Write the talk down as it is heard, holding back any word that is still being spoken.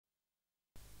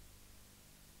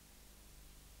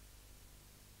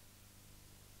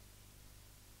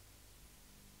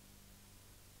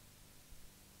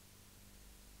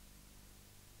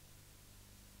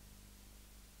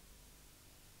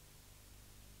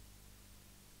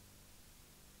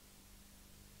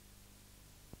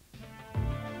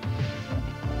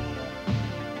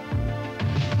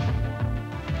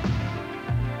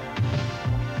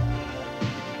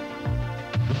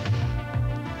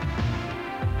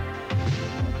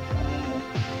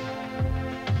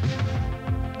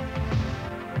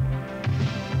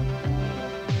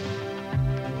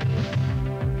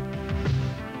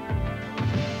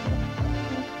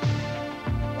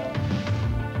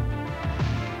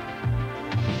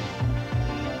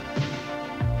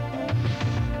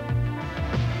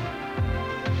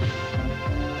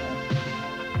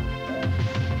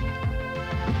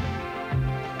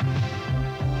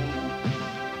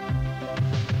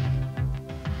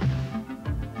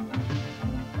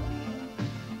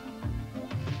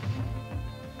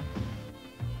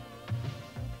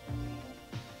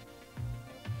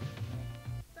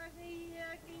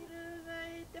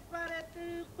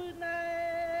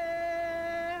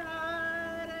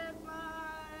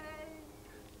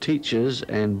Teachers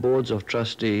and boards of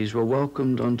trustees were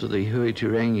welcomed onto the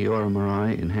Huiturangi Ora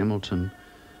Marae in Hamilton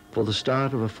for the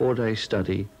start of a 4-day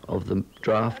study of the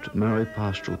draft Maori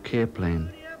Pastoral Care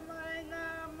Plan.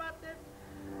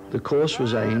 The course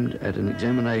was aimed at an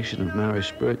examination of Maori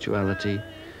spirituality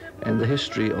and the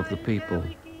history of the people.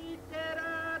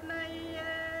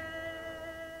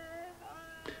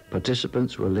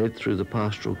 Participants were led through the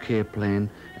Pastoral Care Plan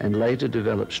and later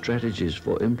developed strategies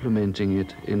for implementing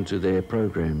it into their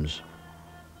programs.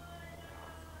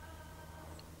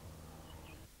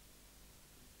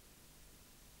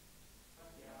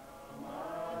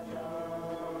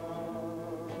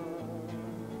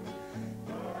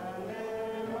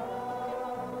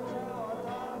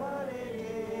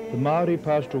 The Maori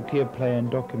Pastoral Care Plan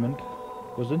document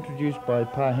was introduced by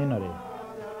Pa Henare.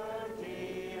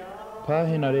 Pa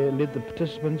Henare led the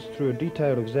participants through a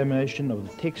detailed examination of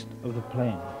the text of the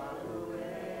plan.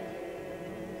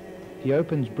 He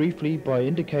opens briefly by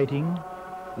indicating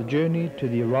the journey to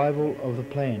the arrival of the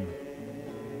plan.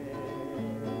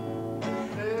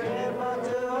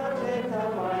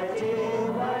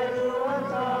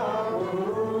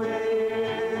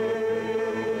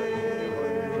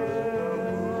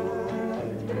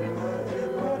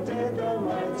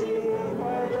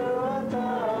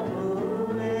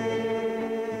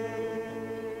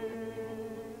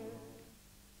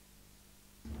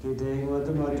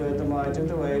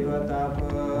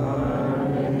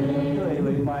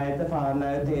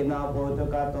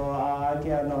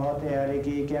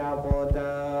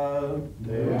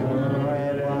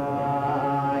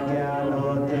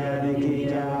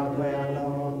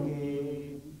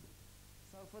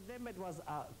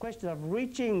 Of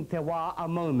reaching Te Wā, a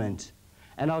moment,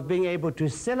 and of being able to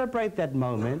celebrate that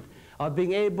moment, of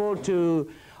being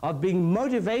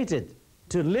motivated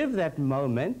to live that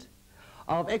moment,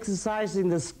 of exercising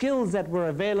the skills that were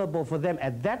available for them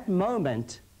at that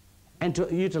moment, and to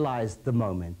utilize the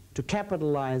moment, to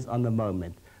capitalize on the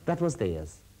moment. That was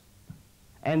theirs.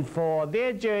 And for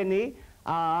their journey,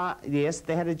 yes,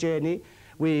 they had a journey.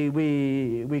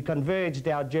 We converged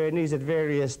our journeys at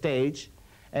various stages,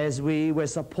 as we were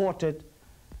supported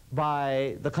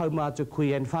by the kaumātua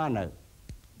kui and whānau.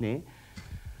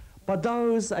 But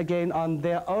those, again, on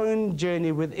their own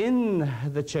journey within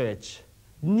the church,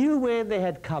 knew where they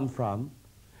had come from,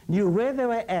 knew where they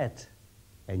were at,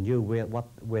 and knew where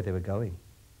they were going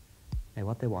and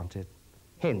what they wanted.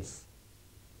 Hence,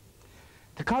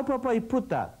 te kaupapa I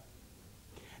puta,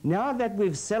 now that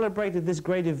we've celebrated this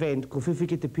great event, ko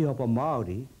whiwhiki te pihapa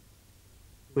Māori,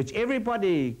 which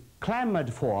everybody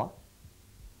clamored for,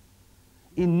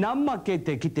 I nama ki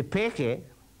te peke,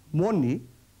 moni,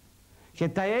 he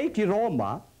tae ki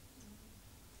Roma,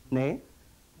 hei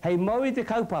maui te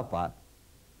kaupapa,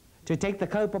 to take the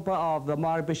kaupapa of the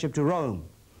Māori bishop to Rome.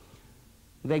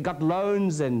 They got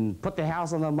loans and put the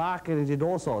house on the market and did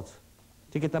all sorts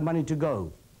to get the money to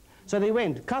go. So they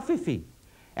went, ka whiwhi.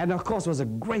 And of course it was a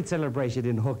great celebration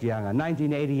in Hokianga,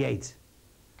 1988.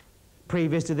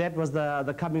 Previous to that was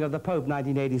the coming of the Pope,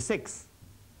 1986.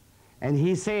 And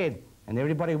he said, and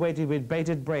everybody waited with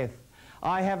bated breath,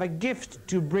 I have a gift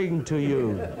to bring to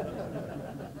you.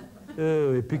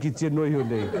 Oh,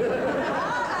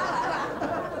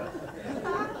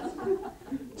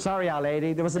 sorry, Our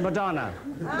Lady, there was a Madonna,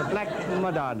 the Black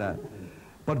Madonna.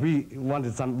 But we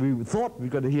wanted we thought we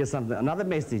were going to hear something, another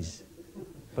message.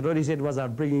 But what he said was,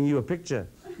 I'm bringing you a picture.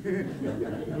 We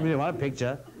didn't want a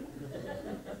picture.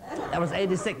 That was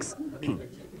 86.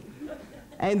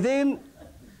 And then,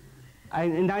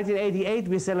 in 1988,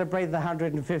 we celebrated the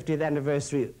 150th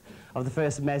anniversary of the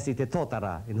first Mass i Te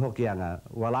Tōtara in Hokianga,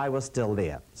 while I was still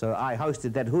there. So I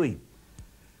hosted that hui.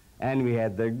 And we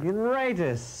had the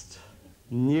greatest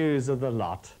news of the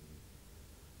lot,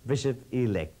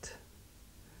 Bishop-elect.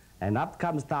 And up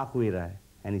comes Tākuira,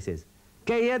 and he says,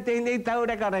 He's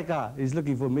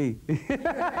looking for me.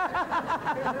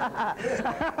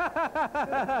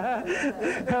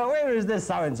 Where is this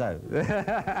so-and-so?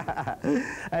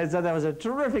 And so there was a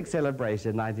terrific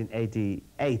celebration,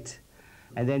 1988.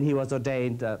 And then he was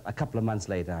ordained a couple of months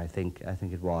later, I think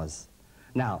it was.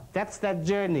 Now, that's that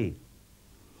journey.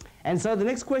 And so the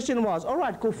next question was, all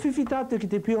right, ko whiwhi tātou ki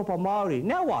te piopa Māori,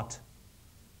 now what?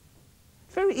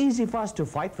 Very easy for us to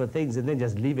fight for things and then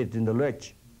just leave it in the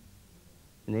lurch.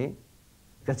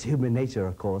 That's human nature,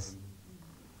 of course.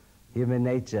 Human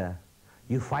nature.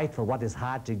 You fight for what is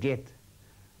hard to get.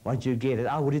 Once you get it,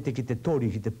 aurite ki te tori,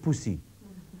 ki te pusi.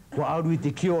 Ko aurui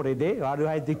te kiore de,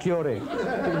 aurui te kiore.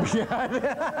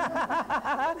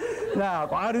 Now,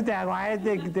 ko aurui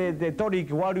te tori,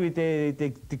 ki aurui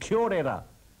te kiore ra.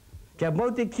 Kia mau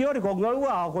te kiore, ko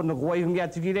ngaua, ko na kua ihungi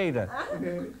atu ki reira.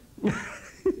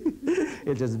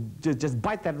 He'll just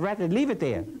bite that rat and leave it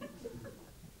there.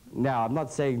 Now, I'm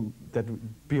not saying that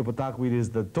Pio Patakwiri is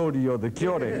the Tony or the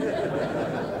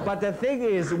Kiore. But the thing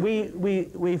is,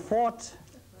 we fought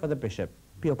for the bishop,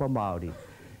 Pio Maori.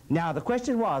 Now, the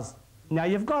question was, now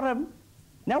you've got him,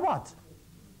 now what?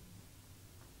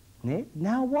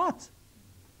 Now what?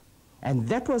 And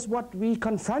that was what we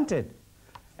confronted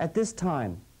at this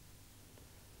time.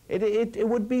 It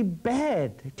would be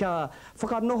bad.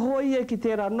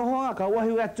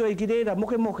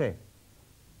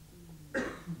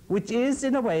 Which is,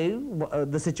 in a way,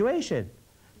 the situation.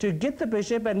 To get the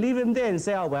bishop and leave him there and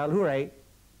say, oh, well, hooray,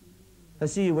 I'll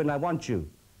see you when I want you.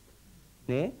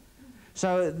 Yeah?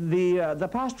 So the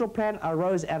pastoral plan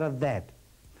arose out of that.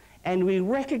 And we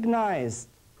recognized,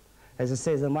 as it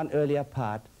says in one earlier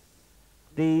part,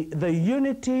 the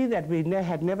unity that we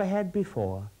had never had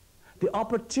before, the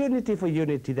opportunity for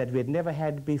unity that we had never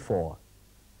had before.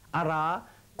 Ara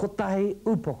kotahi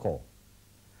upoko.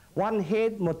 One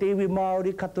head, motewi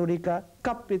Māori Katorika,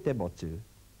 kapi te motu.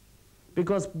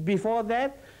 Because before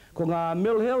that, ko ngā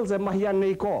Mill Hills e mahi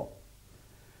nei ko.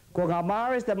 Ko ngā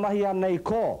Maoris e mahi nei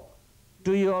ko.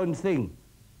 Do your own thing.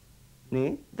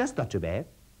 Ne? That's not too bad.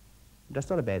 That's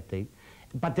not a bad thing.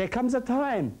 But there comes a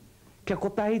time, ke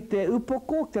kotahi te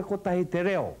upoko, ke kotahi te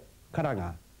reo,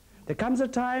 karanga. There comes a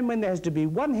time when there has to be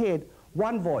one head,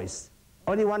 one voice,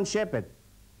 only one shepherd.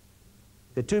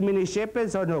 There are too many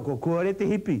shepherds, oh no, ko kuare te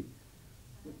hipi.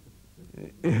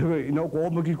 No, ko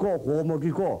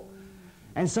omaki ko.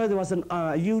 And so there was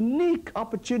a unique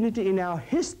opportunity in our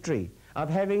history of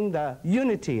having the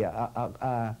unity,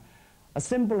 a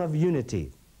symbol of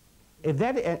unity. If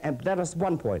that, and that was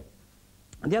one point.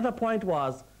 The other point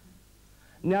was,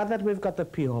 now that we've got the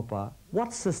pihopa,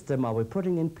 what system are we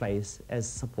putting in place as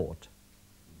support?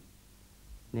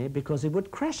 Because it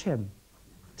would crash him.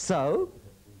 So,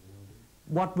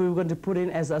 what we were going to put in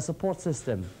as a support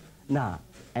system.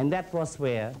 And that was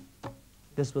where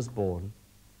this was born.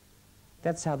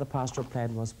 That's how the pastoral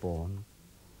plan was born.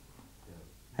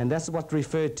 And that's what's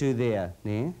referred to there.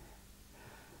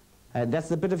 And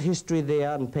that's a bit of history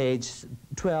there on page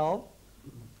 12.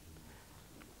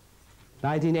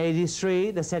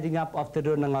 1983, the setting up of Te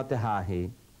Runanga Te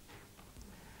Hahi.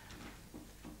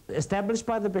 Established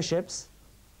by the bishops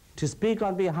to speak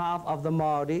on behalf of the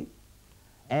Māori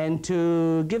and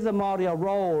to give the Māori a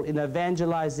role in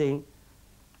evangelizing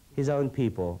his own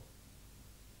people.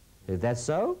 If that's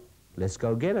so, let's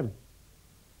go get him.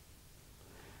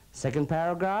 Second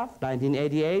paragraph,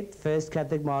 1988, first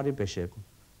Catholic Māori bishop.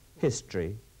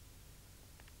 History.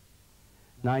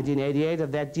 1988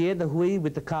 of that year, the hui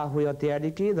with the kahui o te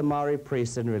ariki, the Maori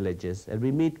priests and religious. And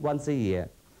we meet once a year,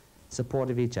 support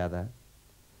of each other.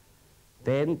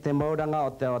 Then, te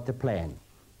mauranga o te plan.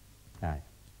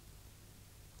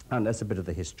 And that's a bit of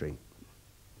the history.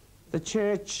 The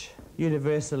church,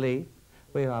 universally,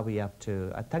 where are we up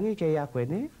to? Tangi ke ia koe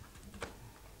ne?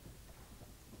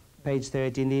 Page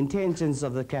 13, the intentions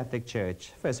of the Catholic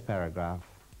Church, first paragraph.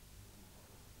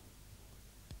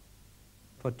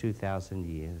 For 2,000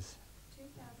 years.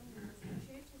 2,000 years, the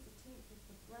Church has attempted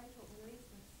with great or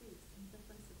reasonable seats in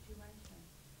different situations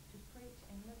to preach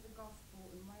and live the gospel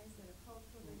in ways that are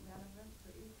culturally relevant for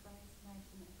each race,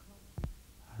 nation and culture.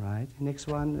 All right, next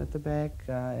one at the back,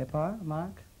 Epa,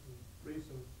 Mark.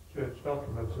 Recent church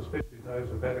documents, especially those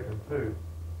of Vatican II,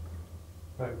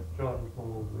 Pope John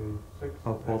Paul VI,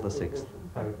 Paul VI.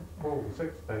 Pope Paul VI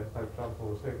and Pope John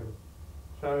Paul II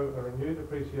show a renewed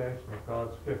appreciation of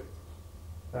God's gifts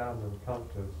found in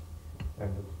cultures and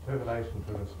a determination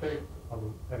to respect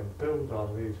and build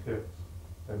on these gifts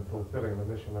in fulfilling the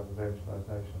mission of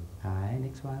evangelization. Hi,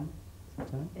 next one.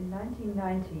 In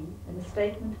 1990, in a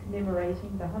statement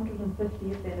commemorating the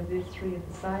 150th anniversary of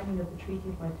the signing of the Treaty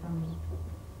of Waitangi,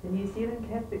 the New Zealand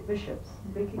Catholic bishops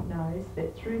recognised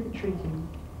that through the treaty,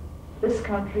 this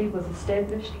country was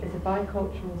established as a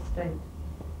bicultural state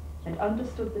and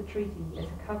understood the treaty as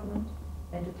a covenant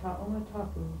and a taonga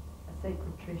tapu, a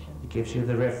sacred treasure. It gives you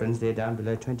the reference there down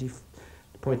below,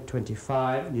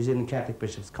 20.25, New Zealand Catholic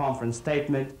Bishops' Conference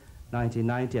Statement,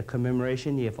 1990, a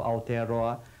commemoration year for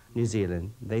Aotearoa, New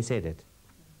Zealand. They said it.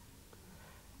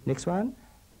 Next one.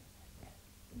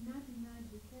 In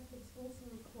 1990, Catholics also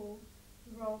recalled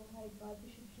the role played by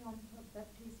Bishop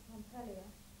Jean-Baptiste Pompalia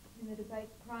in the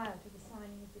debate prior to the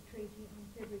signing of the treaty on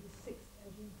February 6,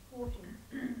 1840,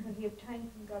 when he obtained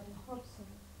from Governor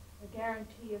Hodgson a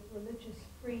guarantee of religious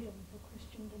freedom for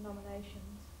Christian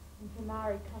denominations and for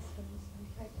Maori customs and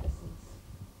practices.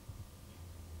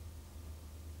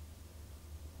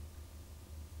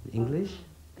 English?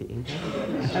 The English?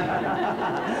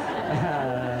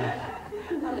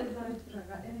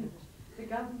 The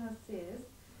governor says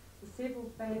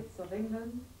faiths of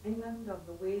England, of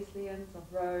the Wesleyans of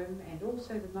Rome, and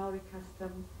also the Maori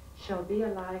custom shall be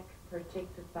alike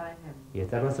protected by him. Yes,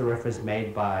 that was a reference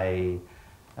made by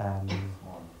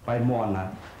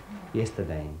Moana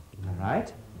yesterday. All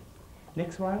right.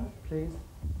 Next one, please.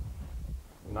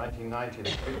 In 1990,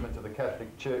 the commitment of the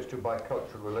Catholic Church to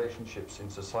bicultural relationships in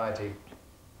society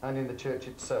and in the Church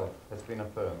itself has been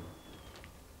affirmed.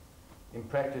 In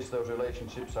practice, those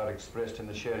relationships are expressed in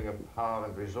the sharing of power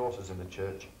and resources in the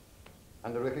Church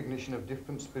and the recognition of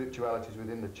different spiritualities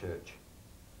within the Church.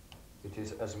 It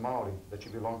is as Maori that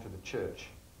you belong to the Church,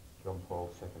 John Paul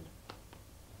II.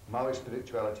 Maori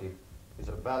spirituality is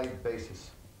a valid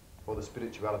basis for the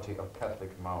spirituality of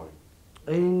Catholic Maori.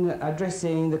 In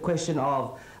addressing the question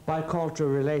of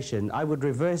bicultural relation, I would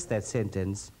reverse that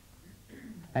sentence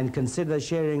and consider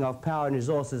sharing of power and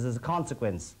resources as a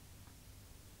consequence.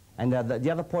 And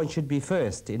the other point should be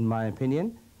first, in my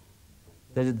opinion,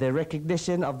 the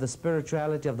recognition of the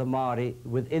spirituality of the Maori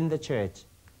within the Church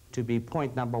to be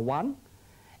point number one,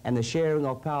 and the sharing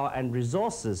of power and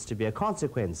resources to be a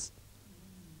consequence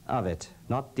of it,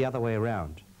 not the other way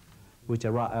around, which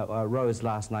arose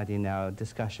last night in our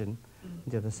discussion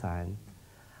into the sign.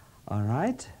 All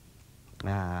right.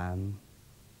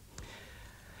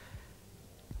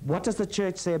 What does the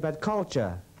Church say about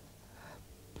culture?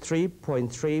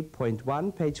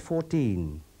 3.3.1, page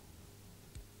 14.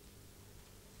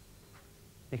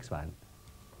 Next one.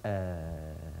 You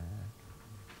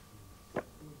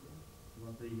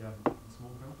want the small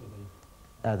print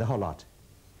or The whole lot.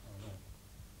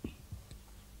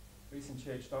 Recent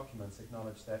church documents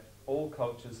acknowledge that all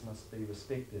cultures must be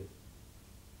respected.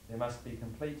 There must be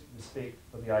complete respect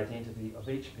for the identity of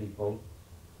each people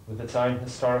with its own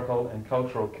historical and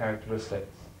cultural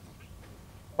characteristics.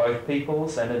 Both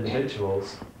peoples and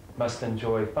individuals must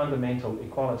enjoy fundamental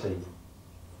equality,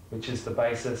 which is the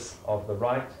basis of the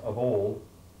right of all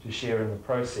to share in the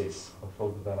process of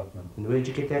full development. And where did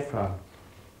you get that from?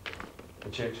 The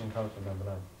Church and Culture, number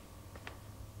 9.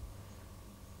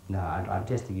 No, I'm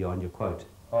testing you on your quote.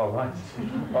 Oh, right.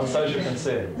 On social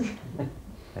concerns.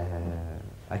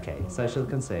 Okay, social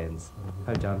concerns.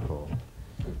 Oh, John Paul.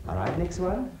 All right, next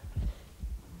one.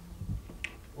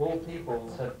 All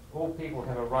people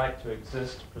have a right to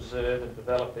exist, preserve and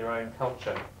develop their own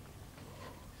culture.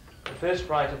 The first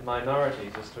right of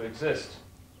minorities is to exist.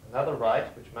 Another right,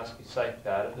 which must be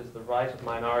safeguarded, is the right of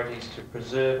minorities to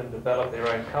preserve and develop their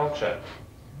own culture.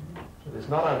 It is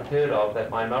not unheard of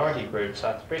that minority groups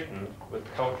are threatened with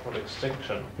cultural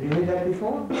extinction. Have you heard that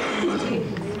before?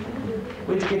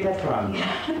 Where'd you get that from?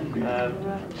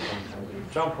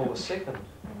 John Paul II.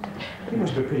 He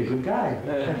must be a pretty good guy.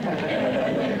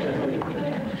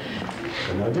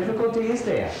 So no difficulty, is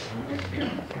there?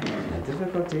 No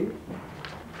difficulty.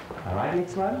 All right,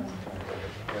 next one.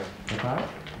 Okay.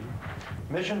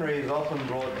 Missionaries often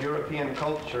brought European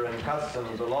culture and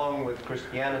customs along with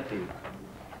Christianity,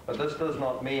 but this does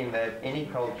not mean that any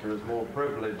culture is more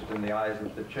privileged in the eyes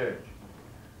of the Church.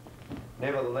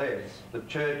 Nevertheless, the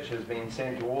Church has been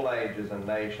sent to all ages and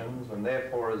nations, and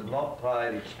therefore is not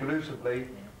tied exclusively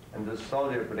and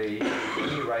dissolubly to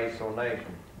any race or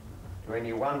nation, to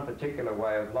any one particular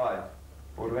way of life,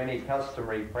 or to any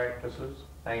customary practices,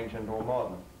 ancient or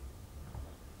modern.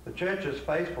 The Church is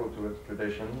faithful to its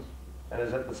traditions and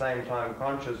is at the same time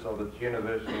conscious of its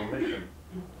universal mission.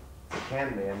 It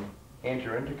can then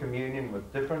enter into communion with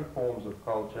different forms of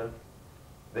culture,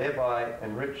 thereby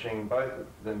enriching both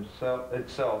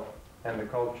itself and the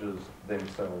cultures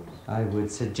themselves. I would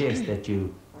suggest that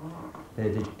you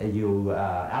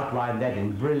outline that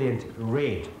in brilliant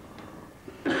red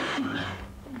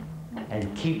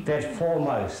and keep that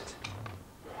foremost.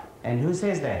 And who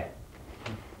says that?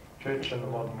 Church in the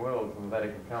Modern World from the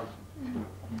Vatican Council.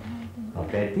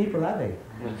 Not bad people, are they?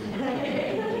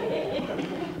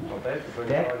 Not bad for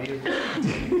 25 years.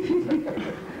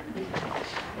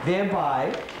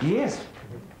 Thereby, yes,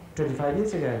 25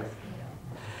 years ago.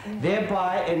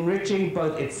 Thereby enriching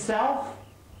both itself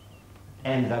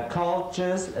and the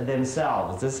cultures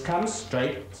themselves. This comes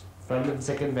straight from the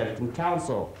Second Vatican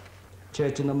Council,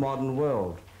 Church in the Modern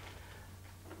World.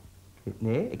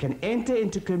 It can enter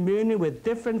into communion with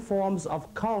different forms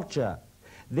of culture,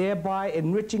 thereby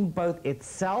enriching both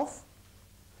itself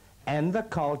and the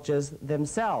cultures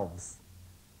themselves.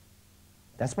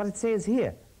 That's what it says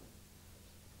here.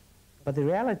 But the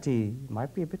reality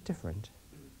might be a bit different.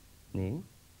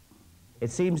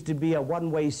 It seems to be a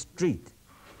one-way street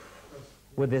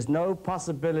where there's no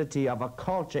possibility of a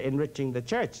culture enriching the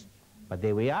church. But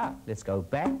there we are. Let's go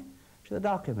back to the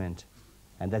document.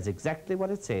 And that's exactly what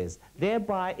it says,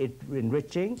 thereby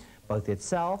enriching both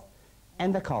itself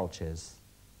and the cultures.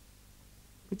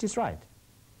 which is right.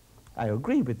 I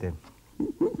agree with them.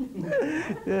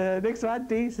 Next one,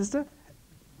 Dee, sister.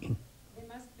 There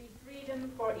must be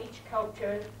freedom for each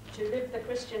culture to live the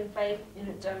Christian faith in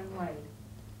its own way.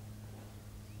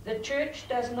 The Church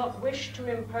does not wish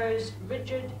to impose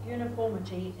rigid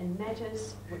uniformity in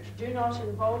matters which do not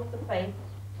involve the faith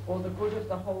or the good of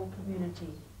the whole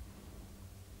community.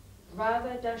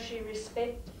 Rather does she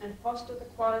respect and foster the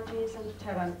qualities and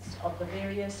talents of the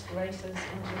various races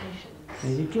and traditions. Now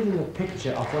you're getting a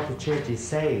picture of what the Church is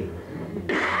saying.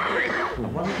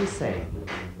 What did he say?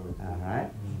 All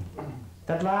right.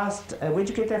 That last, where'd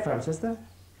you get that from, sister?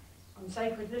 On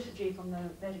sacred liturgy from the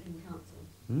Vatican Council.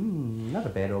 Not a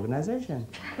bad organization.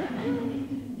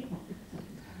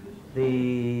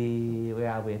 Where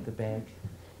are we at the back?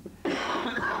 The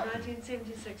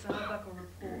 1976 Arbuckle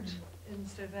report, in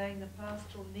surveying the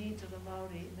pastoral needs of the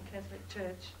Māori in the Catholic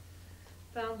Church,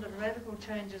 found that radical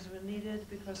changes were needed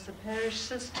because the parish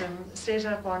system set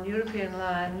up on European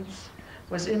lines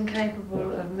was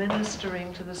incapable of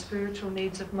ministering to the spiritual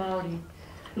needs of Māori,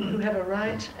 who have a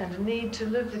right and a need to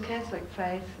live the Catholic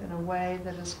faith in a way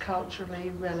that is culturally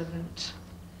relevant.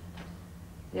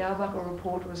 The Arbuckle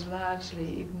report was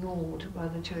largely ignored by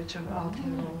the Church of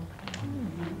Aotearoa.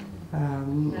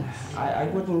 I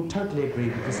wouldn't totally agree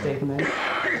with the statement.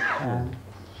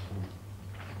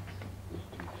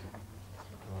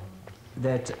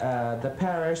 That the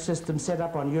parish system set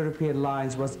up on European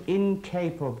lines was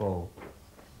incapable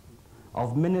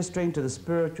of ministering to the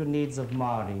spiritual needs of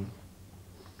Māori.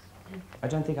 I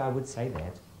don't think I would say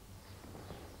that.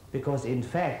 Because in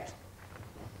fact,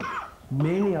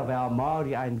 many of our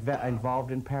Māori are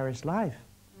involved in parish life.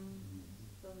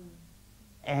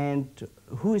 And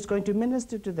who is going to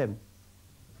minister to them?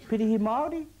 Pirihi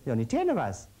Māori? There are only 10 of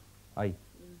us. I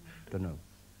don't know.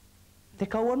 Te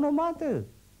kaua no mātou.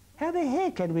 How the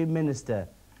heck can we minister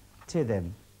to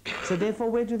them? So therefore,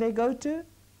 where do they go to?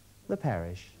 The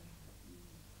parish.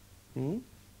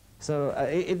 So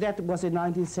that was in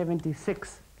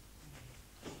 1976.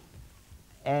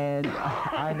 And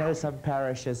I know some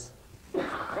parishes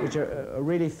which are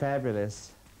really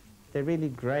fabulous. They're really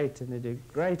great and they do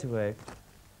great work.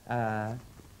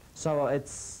 So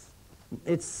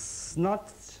it's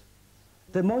not,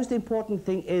 the most important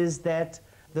thing is that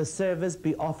the service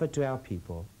be offered to our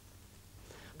people.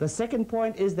 The second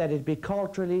point is that it be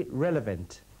culturally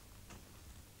relevant.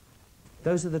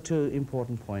 Those are the two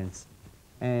important points.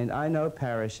 And I know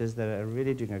parishes that are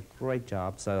really doing a great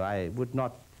job, so I would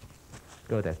not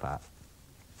go that far.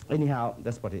 Anyhow,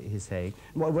 that's what he's saying.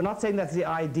 Well, we're not saying that's the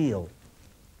ideal.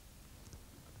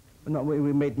 No,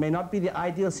 we may not be the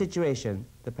ideal situation,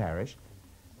 the parish,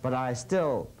 but I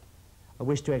still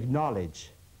wish to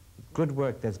acknowledge good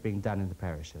work that's being done in the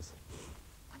parishes.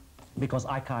 Because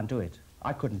I can't do it.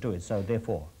 I couldn't do it, so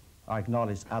therefore I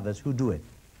acknowledge others who do it.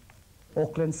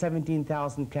 Auckland,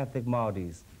 17,000 Catholic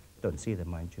Māoris. Don't see them,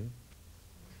 mind you.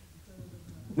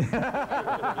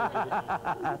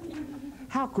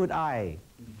 How could I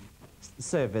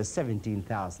service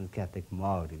 17,000 Catholic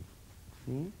Māori?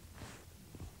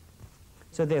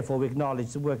 So therefore we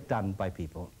acknowledge the work done by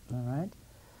people. All right?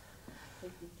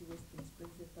 Take them to Western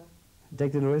Springs if I...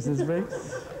 Take them to Western Springs?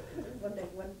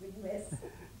 One big mess.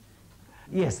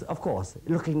 Yes, of course.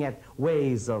 Looking at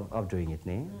ways of doing it,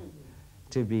 ne?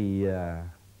 To be,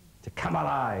 to come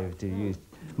alive, to use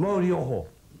Morioho.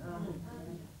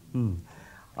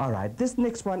 All right, this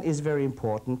next one is very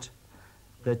important.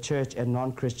 The church and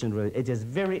non-Christian religion. It is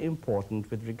very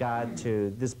important with regard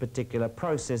to this particular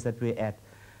process that we're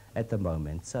at the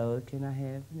moment. So can I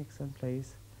have the next one,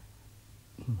 please?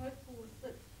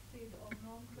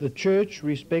 The church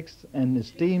respects and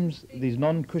esteems these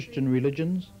non-Christian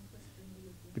religions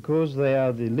because they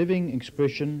are the living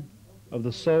expression of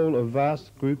the soul of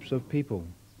vast groups of people.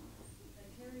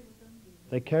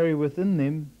 They carry within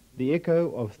them the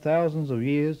echo of thousands of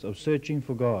years of searching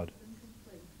for God,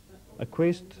 a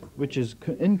quest which is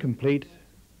incomplete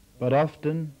but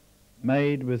often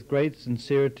made with great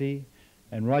sincerity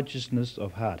and righteousness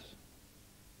of heart.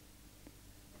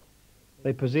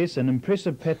 They possess an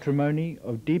impressive patrimony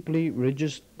of deeply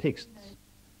religious texts.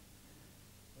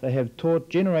 They have taught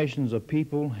generations of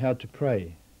people how to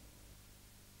pray.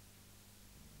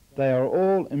 They are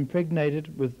all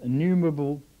impregnated with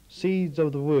innumerable seeds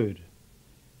of the Word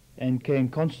and can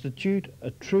constitute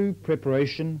a true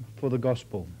preparation for the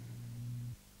gospel.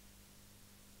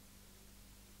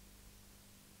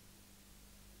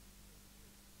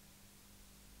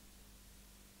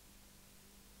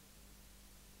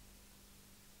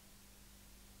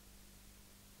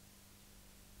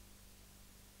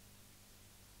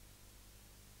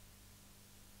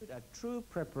 A true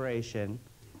preparation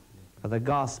the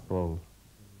gospel.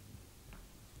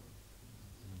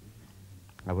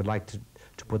 I would like to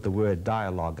put the word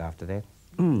dialogue after that.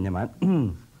 Never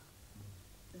mind.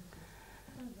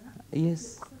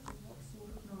 Yes.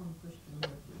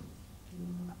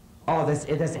 Oh,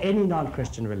 there's any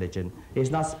non-Christian religion. It's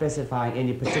not specifying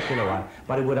any particular one,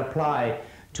 but it would apply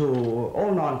to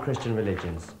all non-Christian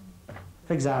religions.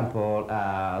 For example,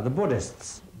 the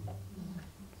Buddhists.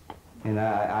 You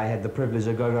know, I had the privilege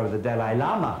of going over the Dalai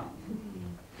Lama,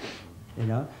 you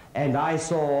know, and I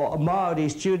saw Maori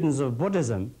students of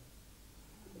Buddhism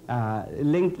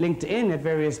linked in at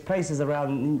various places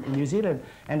around New Zealand,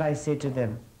 and I said to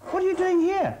them, "What are you doing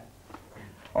here?"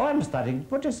 "Oh, I'm studying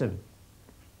Buddhism."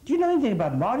 "Do you know anything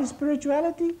about Maori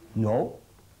spirituality?" "No."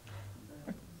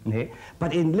 Okay.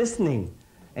 But in listening,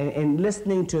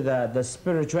 to the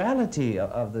spirituality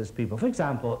of those people, for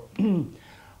example,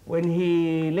 when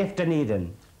he left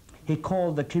Dunedin, he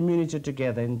called the community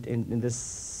together in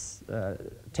this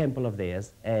temple of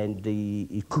theirs, and the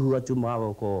Ikuatu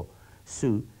ko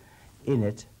Su in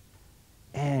it,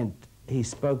 and he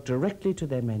spoke directly to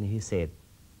them, and he said,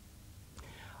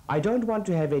 "I don't want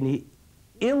to have any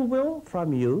ill will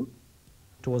from you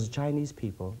towards the Chinese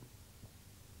people.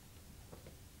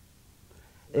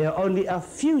 There are only a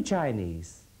few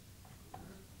Chinese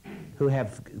who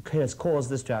has caused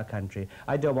this to our country.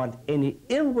 I don't want any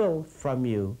ill will from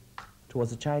you towards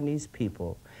the Chinese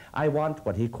people. I want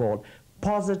what he called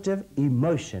positive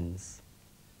emotions.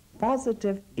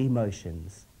 Positive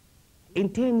emotions. In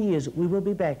 10 years, we will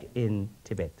be back in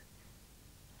Tibet."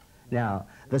 Now,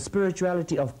 the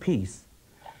spirituality of peace.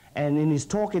 And in his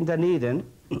talk in Dunedin,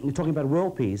 he's talking about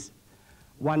world peace,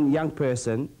 one young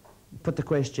person put the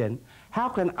question, how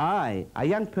can I, a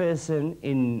young person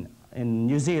in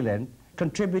New Zealand,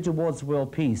 contribute towards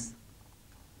world peace?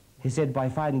 He said, by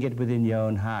finding it within your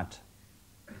own heart.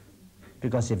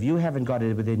 Because if you haven't got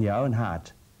it within your own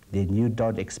heart, then you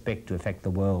don't expect to affect the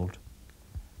world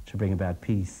to bring about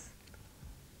peace.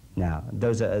 Now,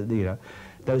 those are, you know,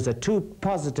 those are two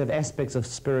positive aspects of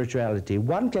spirituality.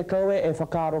 One, ke koe e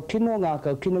whakaro kino ngā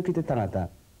kau kino ki te tangata.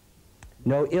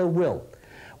 No ill will.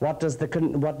 What does the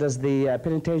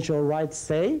penitential rites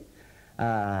say?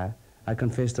 I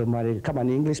confess to Almighty, come on,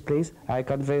 English please. I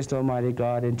confess to Almighty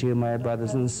God and to you, my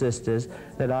brothers and sisters,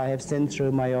 that I have sinned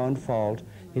through my own fault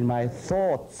in my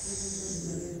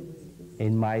thoughts.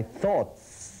 In my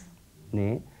thoughts.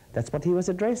 Nee? That's what he was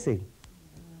addressing.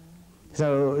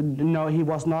 So, no, he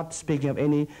was not speaking of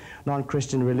any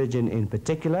non-Christian religion in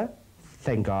particular,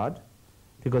 thank God,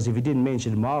 because if he didn't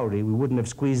mention Maori, we wouldn't have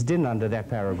squeezed in under that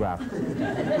paragraph.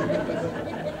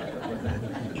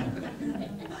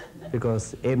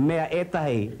 Because e mea e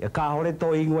tahi, e ka hore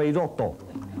tō ingoa I roto.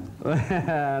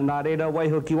 Nā reira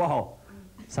waiho ki waho.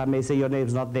 Some may say your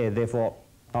name's not there, therefore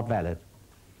not valid.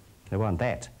 They want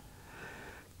that.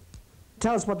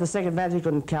 Tell us what the Second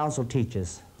Vatican Council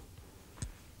teaches.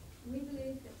 We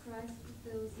believe that Christ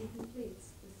fulfills and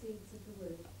completes the seeds of the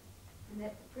Word, and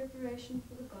that the preparation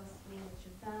for the gospel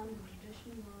which are found in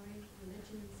tradition, Maori,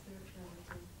 religion and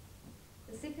spirituality.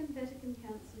 The Second Vatican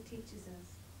Council teaches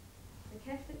us the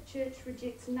Catholic Church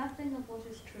rejects nothing of what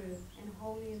is true and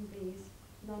holy in these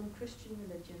non-Christian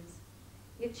religions,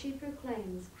 yet she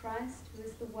proclaims Christ, who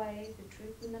is the way, the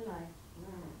truth and the life.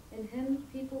 In him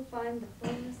people find the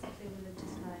fullness of their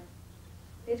religious life.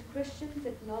 Let Christians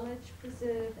acknowledge,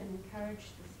 preserve and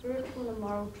encourage the spiritual and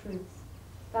moral truths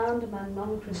found among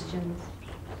non-Christians,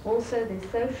 also their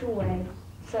social way,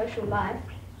 social life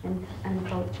and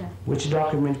culture. Which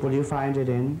document will you find it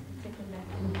in? Second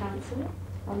Vatican Council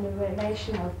on the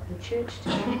relation of the Church to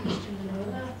non-Christian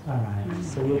religion. All right.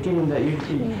 So you're getting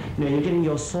you're getting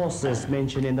your sources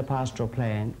mentioned in the pastoral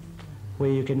plan,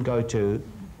 where you can go to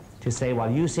say, well,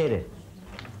 you said it.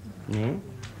 Yeah?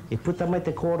 You put them at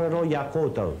the korero ya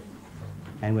koto,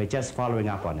 and we're just following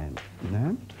up on it.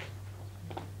 No?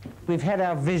 We've had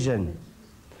our vision.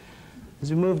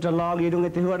 As we moved along, you don't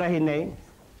get to hear it.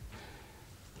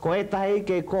 Ko e tahi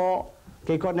ke ko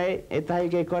nei, e tahi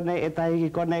ke ko nei, e tahi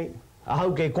ke ko nei.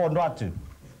 Ahau ke ko no atu.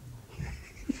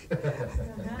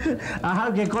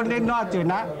 Ahau ke ko nei no atu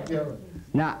na.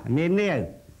 Na, me ne.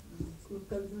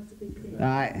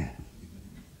 Ai.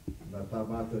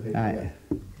 Ai.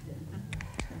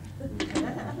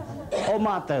 O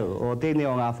mātou, o tēnei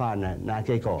o ngā whānau, nā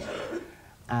kei ko.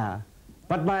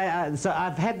 But so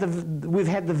we've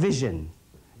had the vision,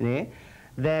 ne,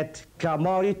 that ka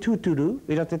Māori tūturu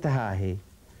I roto te hāhi.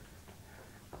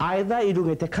 Either I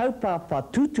runga te kaupapa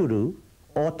tūturu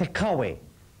or te kawe,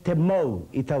 te mau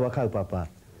I taua kaupapa.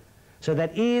 So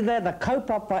that either the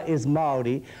kaupapa is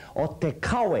Māori or te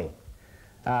kawe,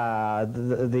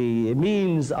 the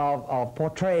means of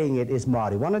portraying it is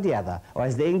Māori, one or the other. Or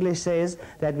as the English says,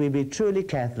 that we be truly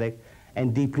Catholic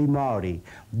and deeply Māori.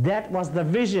 That was the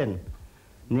vision.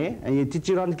 Ne? And you teach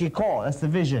it on ki ko, that's the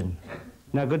vision.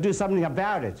 Now go do something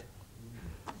about it.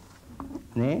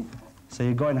 Ne? So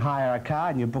you go and hire a car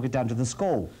and you book it down to the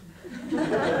school.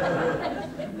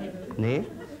 Ne?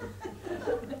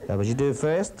 That's what you do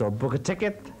first, or book a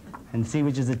ticket and see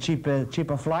which is a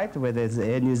cheaper flight, whether it's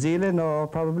Air New Zealand or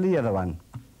probably the other one.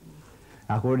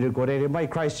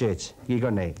 Christchurch,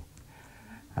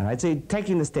 all right, so you're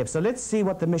taking the steps. So let's see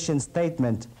what the mission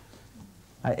statement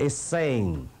is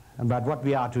saying about what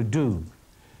we are to do.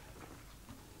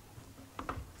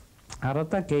 The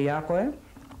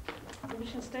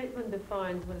mission statement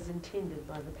defines what is intended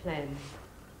by the plan.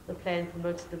 The plan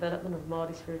promotes the development of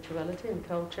Māori spirituality and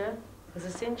culture as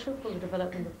essential for the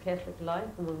development of Catholic life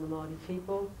among the Māori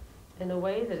people in a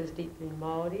way that is deeply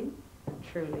Māori and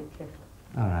truly Catholic.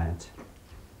 All right.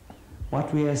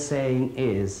 What we are saying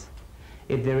is,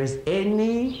 if there is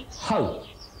any hope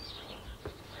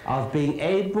of being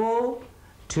able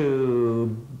to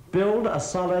build a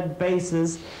solid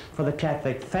basis for the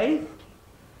Catholic faith,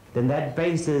 then that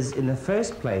basis in the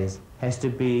first place has to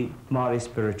be Māori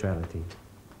spirituality.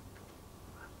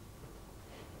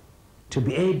 To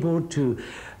be able to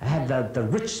have the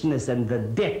richness and the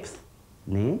depth,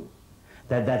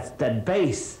 that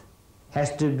base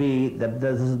has to be,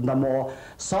 the more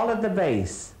solid the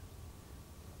base,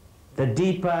 the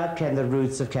deeper can the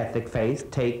roots of Catholic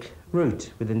faith take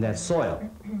root within that soil.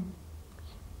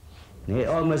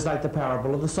 Almost like the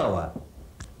parable of the sower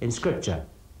in Scripture.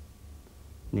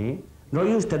 No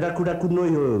use te raku noi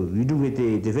you do with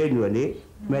the venue ne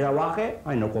mera wake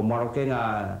ai no ko maroke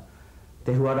nga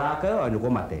te huaraka ai no ko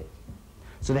mate.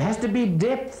 So there has to be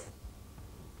depth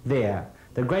there.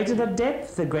 The greater the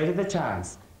depth, the greater the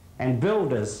chance. And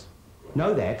builders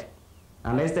know that.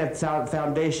 Unless that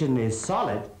foundation is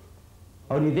solid,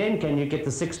 only then can you get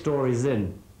the 6 stories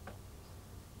in.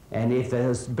 And if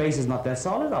the base is not that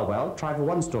solid, oh well, try for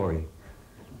 1 story.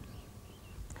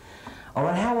 All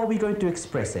right, how are we going to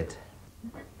express it?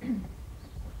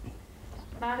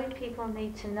 Māori people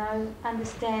need to know,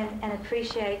 understand and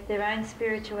appreciate their own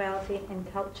spirituality and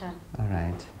culture. All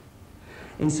right.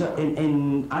 And so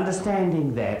in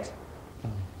understanding that,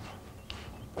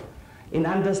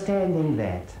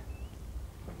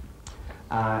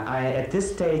 at this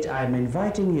stage I'm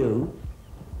inviting you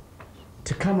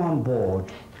to come on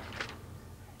board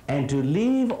and to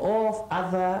leave off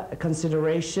other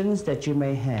considerations that you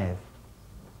may have.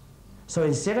 So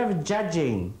instead of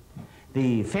judging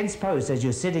the fence post as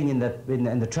you're sitting in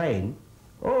the train,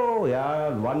 oh yeah,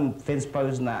 1 fence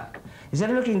post na. Instead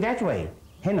of looking that way,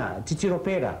 hena,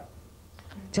 titiropera,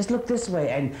 just look this way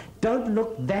and don't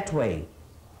look that way,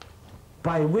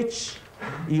 by which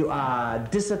you are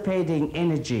dissipating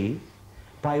energy,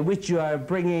 by which you are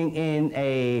bringing in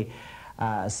a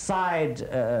side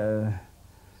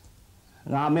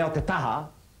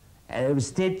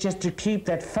instead just to keep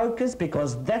that focus,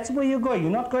 because that's where you're going.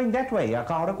 You're not going that way.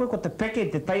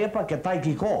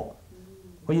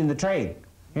 When you're in the train,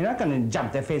 you're not going to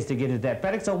jump that fence to get to that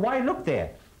paddock, so why look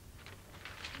there?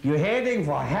 You're heading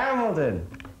for Hamilton.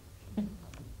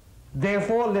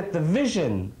 Therefore, let the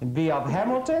vision be of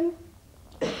Hamilton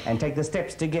and take the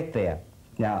steps to get there.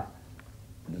 Now,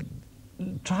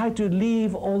 try to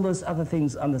leave all those other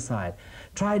things on the side.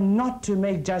 Try not to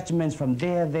make judgments from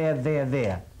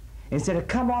there. Instead of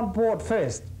come on board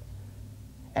first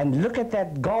and look at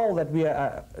that goal that we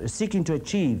are seeking to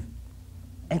achieve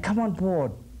and come on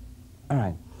board. All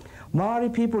right. Māori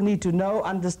people need to know,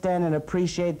 understand and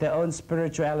appreciate their own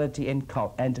spirituality and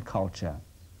culture.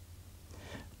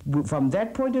 From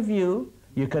that point of view,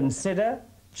 you consider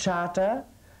charter,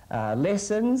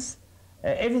 lessons,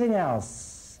 everything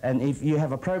else. And if you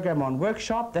have a program on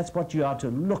workshop, that's what you are to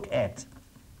look at.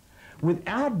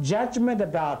 Without judgment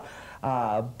about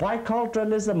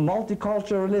biculturalism,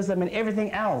 multiculturalism, and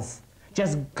everything else.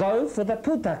 Just go for the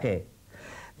putake.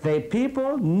 The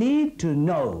people need to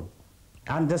know,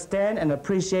 understand, and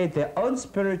appreciate their own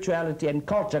spirituality and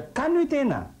culture.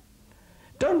 Kanutena.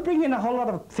 Don't bring in a whole lot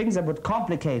of things that would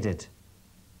complicate it.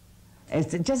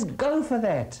 And just go for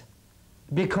that.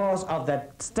 Because of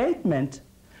that statement,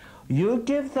 you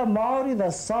give the Māori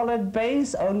the solid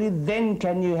base, only then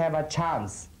can you have a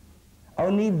chance.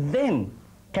 Only then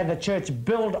can the church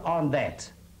build on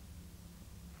that.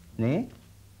 Ne?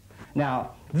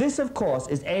 Now, this, of course,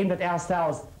 is aimed at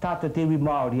ourselves, Tate Te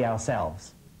Māori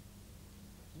ourselves.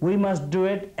 We must do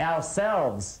it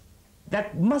ourselves.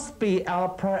 That must be our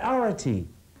priority.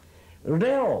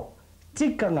 Reo,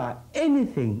 tikanga,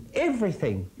 anything,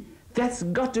 everything That's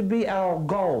got to be our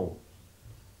goal.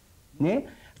 Ne?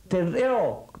 Te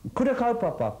reo, kura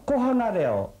kaupapa, kohanga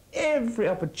reo, every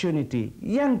opportunity,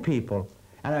 young people,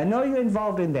 and I know you're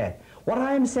involved in that. What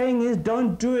I'm saying is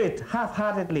don't do it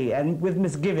half-heartedly and with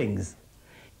misgivings.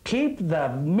 Keep the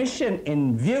mission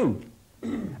in view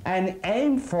and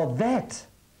aim for that.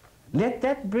 Let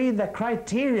that be the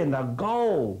criterion, the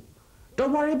goal.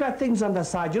 Don't worry about things on the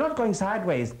side. You're not going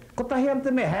sideways. There's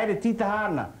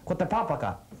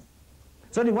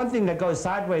only one thing that goes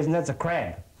sideways, and that's a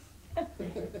crab.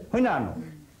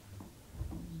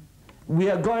 We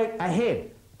are going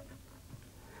ahead.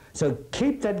 So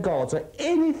keep that goal. So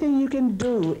anything you can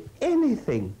do,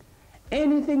 anything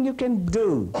you can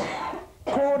do.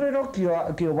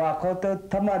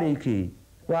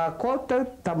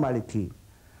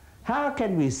 How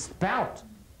can we spout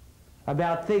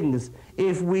about things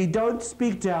if we don't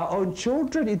speak to our own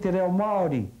children in te reo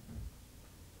Māori?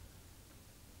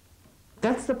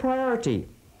 That's the priority.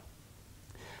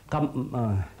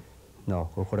 The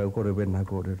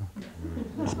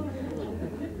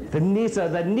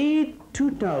need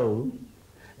to know,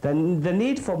 the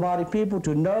need for Māori people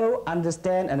to know,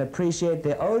 understand and appreciate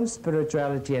their own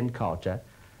spirituality and culture.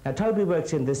 Now Toby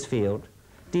works in this field,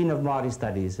 Dean of Māori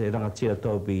Studies, Rangatira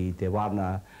Toby, Te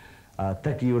Wana,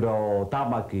 Takiuro,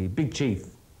 Tamaki, big chief,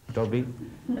 Toby.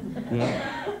 Yeah.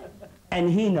 And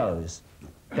he knows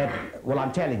that, well,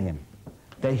 I'm telling him,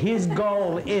 that his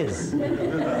goal is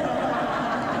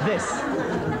this.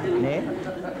 Yeah?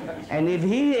 And if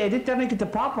he editaniki te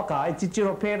papaka, it's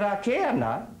ichiro pera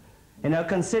keana,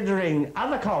 considering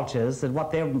other cultures and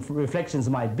what their reflections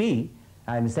might be,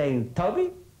 I'm saying,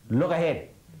 Toby, look ahead,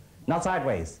 not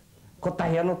sideways. Ko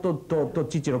tahi ano to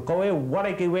chichiro koe,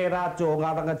 ware ki we rātu o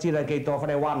ngā rangatira kei tō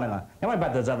whare wānanga. Don't worry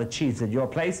about those other chiefs at your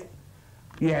place.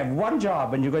 You have one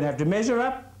job and you're going to have to measure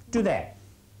up to that.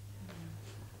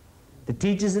 The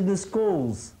teachers in the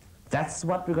schools, that's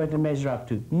what we're going to measure up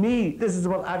to. Me, this is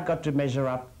what I've got to measure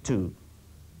up to.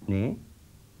 Ne?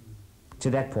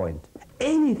 To that point.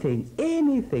 Anything,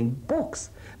 books.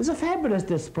 There's a fabulous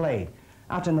display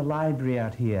out in the library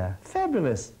out here.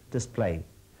 Fabulous display.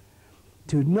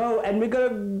 To know, and we're going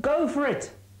to go for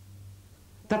it.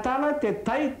 Tatana te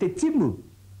tai te timu.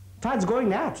 Tide's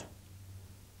going out.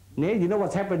 Ne? You know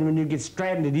what's happened when you get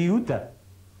stranded in Uta?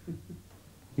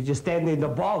 You just stand there in the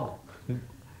bog.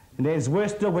 And it's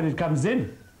worse still when it comes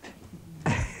in.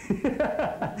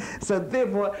 So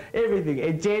therefore, everything.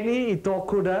 E Jenny, e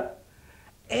tōkura,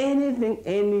 anything,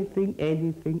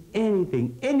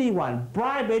 anyone,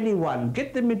 bribe anyone,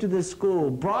 get them into the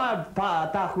school, bribe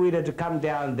Tahuira to come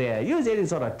down there, use any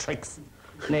sort of tricks.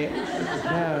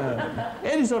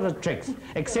 Any sort of tricks,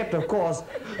 except of course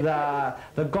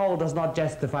the goal does not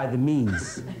justify the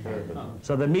means.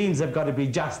 So the means have got to be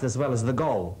just as well as the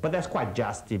goal. But that's quite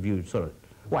just if you sort of,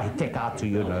 why take out to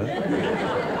you know.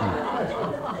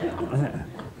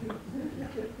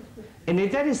 And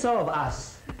if that is so of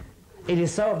us, it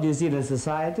is so of New Zealand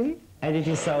society, and it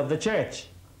is so of the church.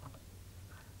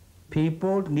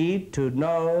 People need to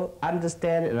know,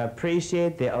 understand, and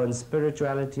appreciate their own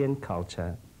spirituality and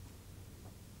culture.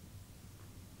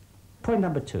 Point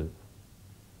number 2.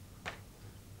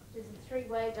 There's a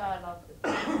three-way dialogue that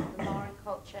deals with the Māori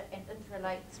culture and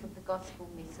interrelates with the gospel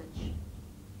message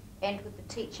and with the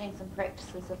teachings and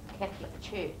practices of the Catholic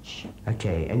Church.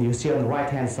 Okay, and you see on the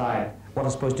right-hand side what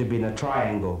is supposed to be in a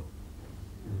triangle.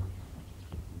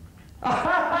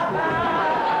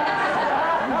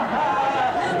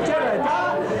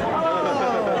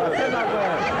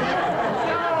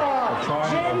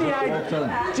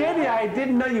 Jenny, I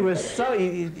didn't know you were so...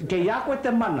 Ke with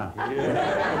the mana.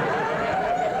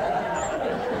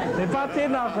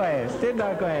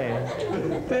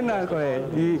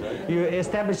 You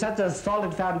establish such a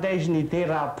solid foundation in te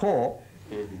rā pō,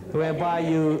 whereby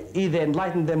you either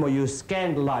enlighten them or you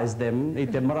scandalize them, i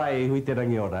te marae hui te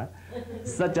rangiora.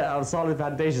 Such a solid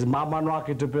foundation,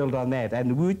 Mamanwaka to build on that.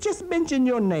 And we just mention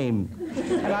your name.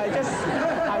 And I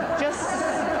just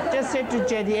said to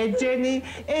Jenny, hey Jenny,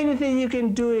 anything you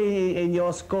can do in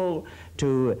your school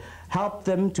to help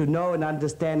them to know and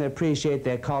understand and appreciate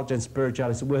their culture and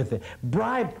spirituality is worth it.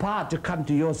 Bribe Pa to come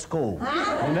to your school.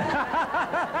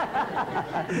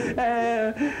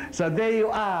 So there you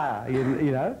are,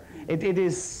 you know. It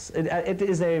is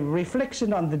a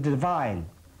reflection on the divine.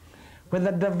 When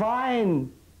the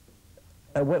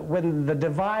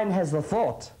divine has the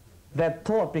thought, that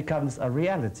thought becomes a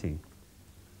reality.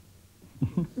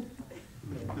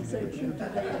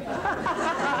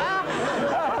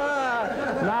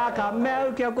 Nā ka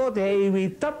mea kia ko te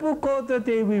iwi tapu ko te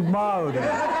iwi Māori.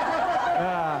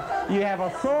 You have a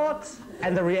thought,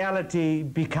 and the reality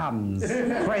becomes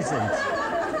present.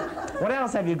 What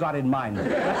else have you got in mind?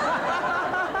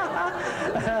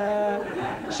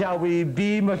 Shall we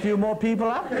beam a few more people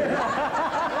up?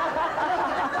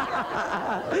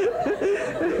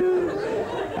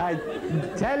 I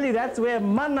tell you, that's where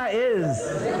mana is,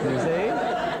 you see.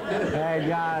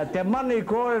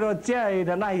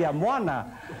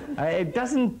 It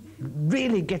doesn't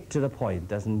really get to the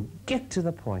point,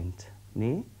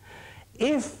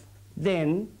 If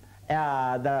then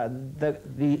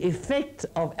the effect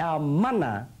of our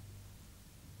mana,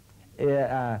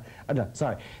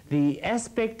 the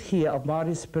aspect here of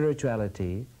Māori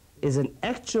spirituality is an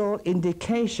actual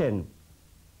indication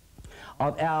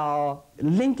of our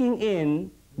linking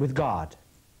in with God.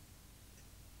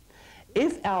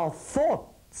 If our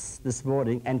thoughts this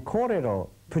morning and kōrero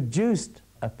produced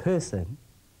a person,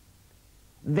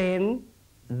 then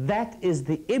that is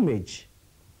the image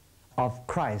of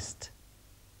Christ,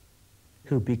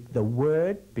 the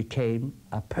Word became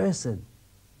a person.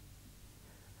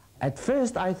 At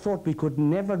first I thought we could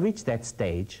never reach that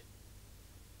stage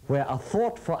where a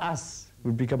thought for us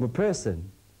would become a person.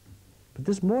 But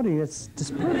this morning it's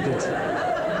disproved it.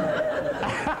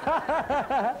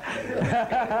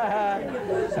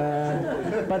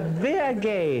 But there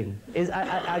again,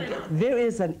 there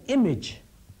is an image.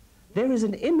 There is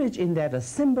an image in that, a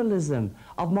symbolism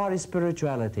of Māori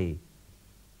spirituality.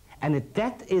 And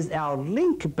that is our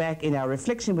link back in our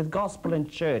reflection with gospel and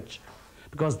church.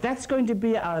 Because that's going to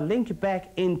be our link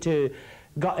back into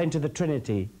God, into the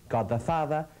Trinity, God the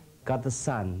Father, God the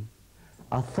Son.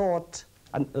 A thought,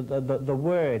 the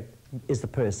Word is the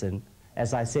person.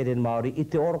 As I said in Māori, I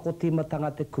te oro ko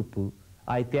timatanga te kupu,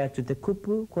 ai te atu te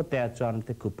kupu, ko te atu ana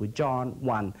te kupu. John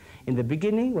 1. In the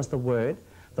beginning was the Word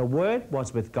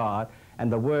was with God, and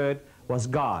the Word was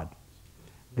God.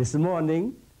 This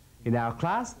morning, in our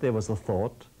class, there was a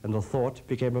thought, and the thought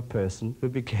became a person who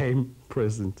became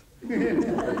present.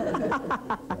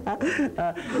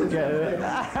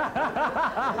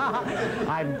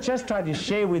 I'm just trying to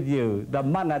share with you the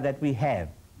mana that we have.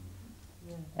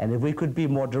 And if we could be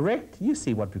more direct, you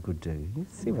see what we could do. You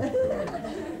see what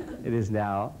it is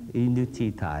now inu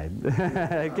tea time.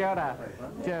 Kia ora.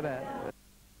 Kia ora.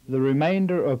 The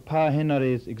remainder of Pa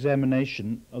Henare's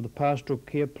examination of the pastoral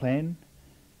care plan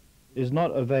is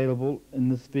not available in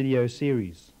this video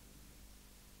series.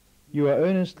 You are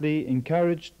earnestly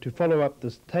encouraged to follow up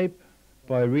this tape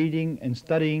by reading and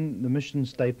studying the mission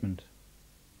statement,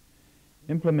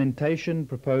 implementation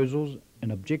proposals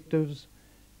and objectives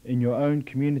in your own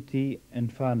community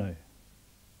and whānau.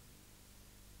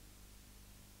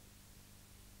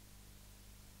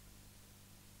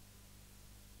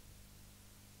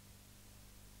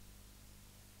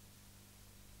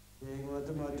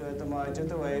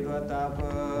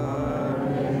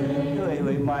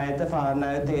 Mai te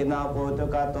whānau tēnā kōtu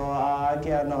katoa,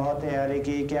 kia noho te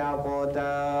ariki kia kōta.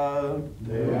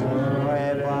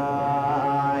 Koe pā,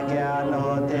 kia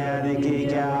noho te ariki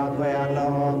kia koe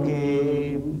anoho ki.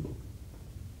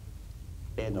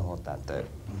 E noho tātou.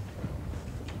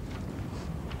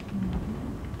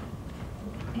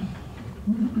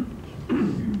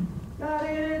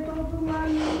 Tarere tōku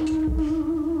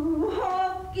manu,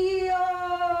 hoki o,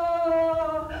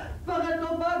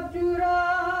 whakatopatura,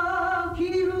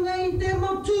 kirunga I te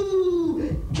motu,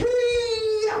 ki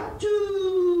atu,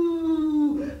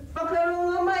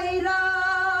 whakarunga maira,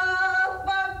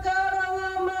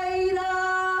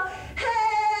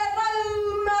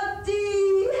 he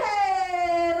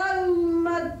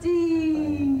raumati.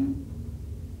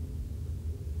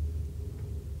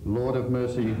 Lord of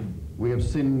mercy, we have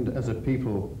sinned as a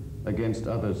people against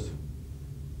others.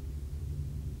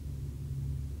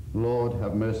 Lord,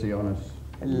 have mercy on us.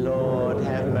 Lord,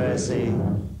 have mercy.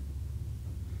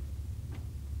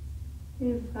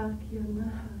 E whākia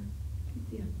ngaha ki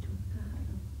te atua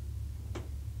kahara.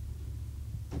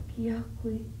 Ki a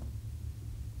koe,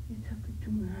 e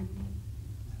takutungane.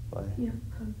 Ki a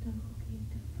kauta hoki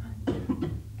te whānau.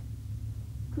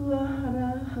 Kua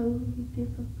hara hau I te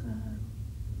whakaro,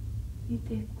 I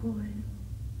te kōrero,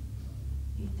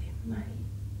 I te mai.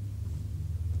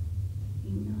 I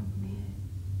ngā mea,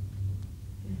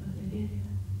 e wharerea.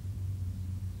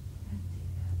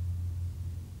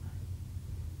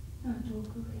 Nā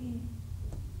tōku he,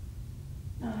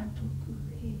 nā tōku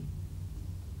he,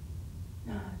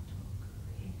 nā tōku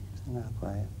he. Ngā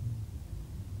koe.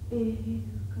 E he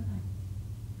ukarani,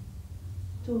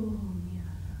 tō mea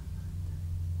rāmata.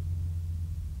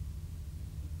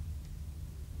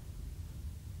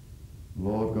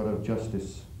 Lord God of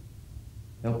justice,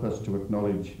 help us to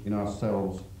acknowledge in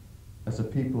ourselves as a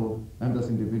people and as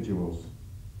individuals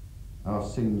our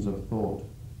sins of thought,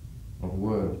 of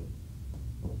word,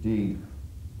 of deed,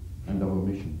 and of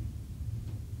omission.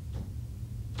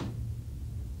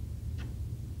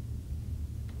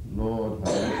 Lord,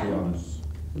 have mercy on us.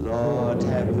 Lord,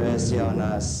 have mercy on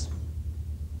us.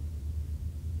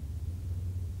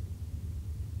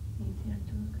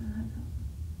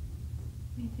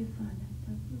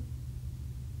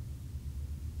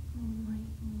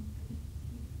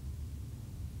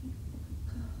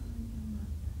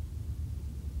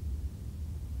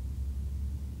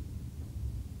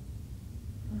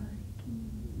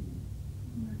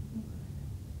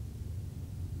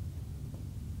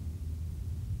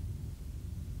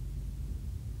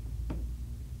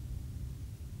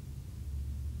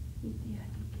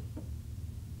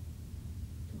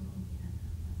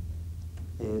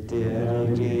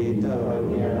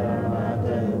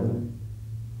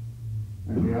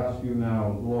 And we ask you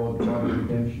now, Lord God of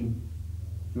redemption,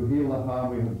 to heal the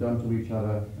harm we have done to each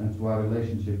other and to our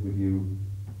relationship with you.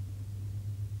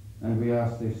 And we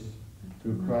ask this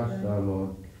through Christ our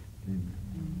Lord.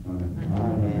 Amen.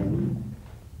 Amen.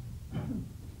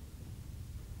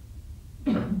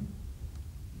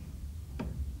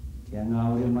 Kia ngā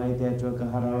uri mai te atua ka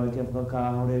harawa kia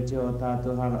whakahore te o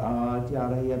tātou hara ki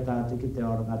arahi a tātou ki te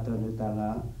oranga tōnutanga.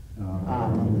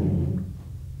 Amen.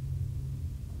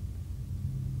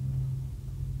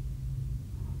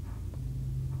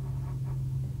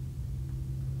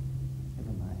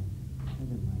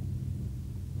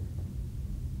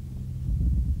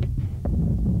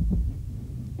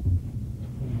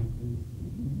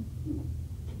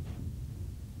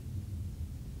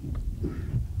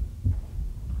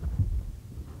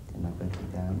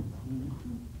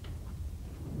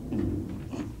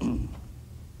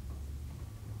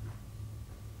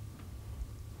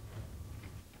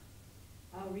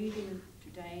 Our reading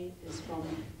today is from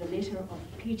the letter of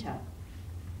Peter.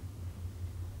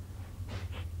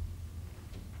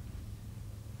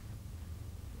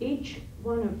 Each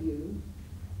one of you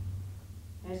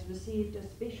has received a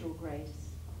special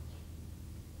grace.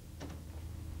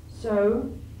 So,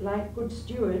 like good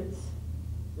stewards,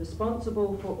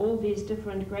 responsible for all these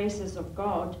different graces of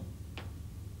God,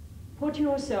 put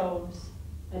yourselves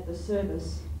at the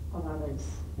service of others.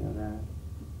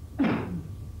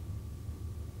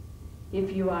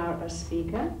 If you are a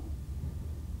speaker,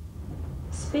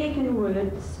 speak in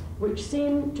words which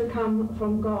seem to come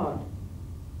from God.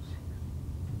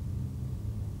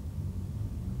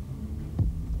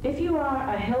 If you are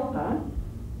a helper,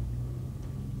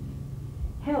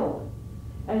 help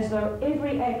as though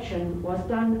every action was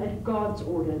done at God's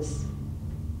orders,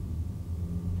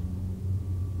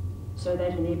 so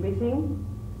that in everything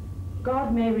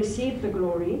God may receive the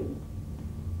glory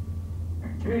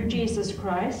through Jesus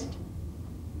Christ,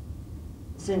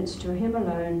 since to him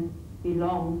alone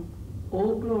belong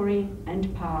all glory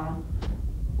and power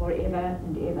forever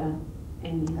and ever.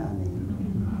 Amen.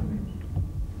 Amen.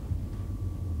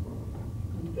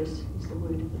 And this is the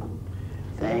word of God.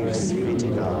 Thanks be to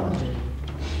God.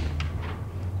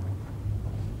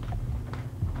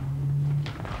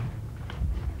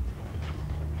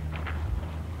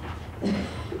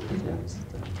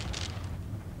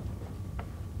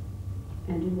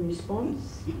 And in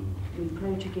response, we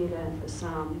pray together the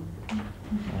psalm.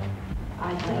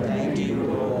 I thank you,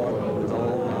 Lord, with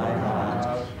all my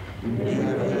heart. You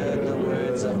have heard the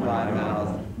words of my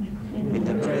mouth. In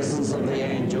the presence of the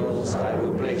angels I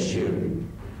will bless you.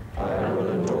 I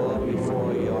will adore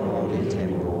before your holy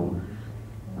temple.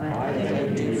 I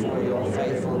thank you for your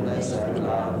faithfulness and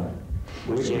love,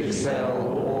 which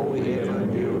excel all we ever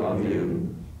knew of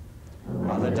you.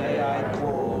 On the day I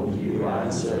called, you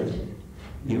answered.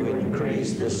 You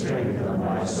increased the strength of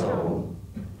my soul.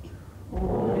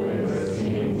 All earth's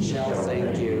kings shall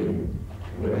thank you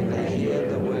when they hear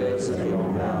the words of your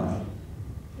mouth.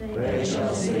 They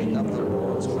shall sing of the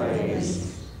Lord's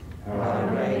ways. How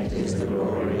great is the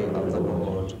glory of the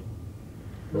Lord.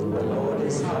 The Lord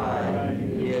is high,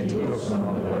 yet looks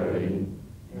on glory,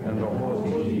 and the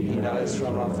haughty he knows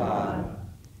from afar.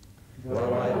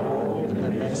 Though I walk in the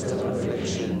midst of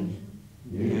affliction,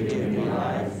 you give me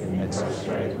life and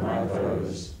frustrate my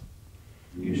foes.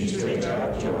 You stretch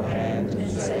out your hand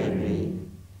and save me.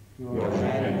 Your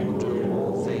hand will do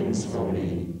all things for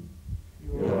me.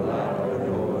 Your love, O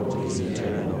Lord, is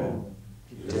eternal.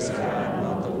 Discard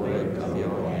not the work of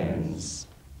your hands.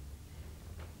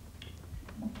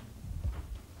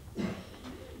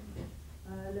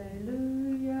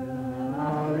 Alleluia.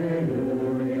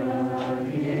 Alleluia.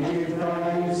 Give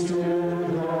thanks to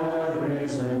the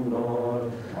risen Lord.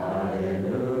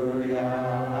 Alleluia.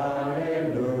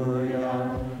 Alleluia.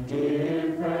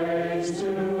 Give praise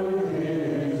to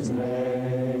his name.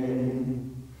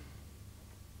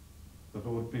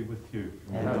 Lord be with you.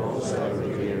 And also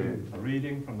with you. A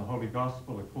reading from the Holy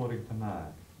Gospel according to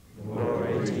Mark.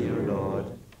 Glory to you, Lord.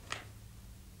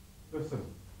 Listen.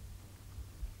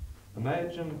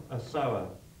 Imagine a sower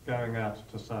going out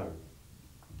to sow.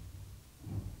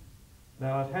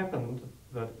 Now it happened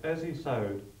that as he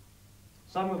sowed,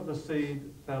 some of the seed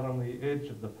fell on the edge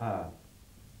of the path,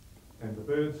 and the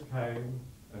birds came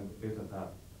and ate it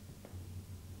up.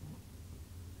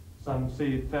 Some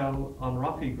seed fell on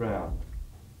rocky ground,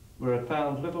 where it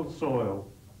found little soil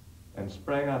and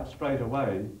sprang up straight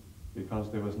away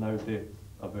because there was no depth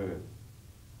of earth.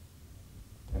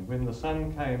 And when the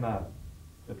sun came up,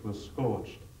 it was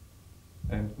scorched,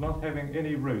 and not having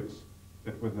any roots,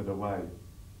 it withered away.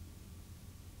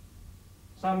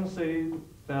 Some seed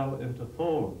fell into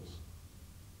thorns,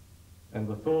 and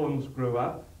the thorns grew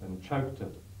up and choked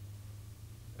it,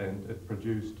 and it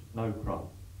produced no crop.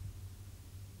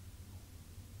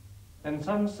 And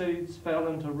some seeds fell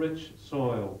into rich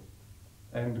soil,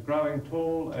 and growing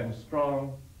tall and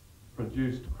strong,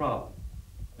 produced crop,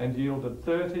 and yielded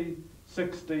 30,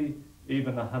 60,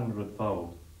 even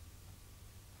 100-fold.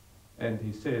 And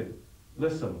he said,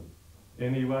 "Listen,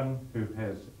 anyone who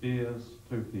has ears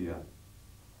to hear."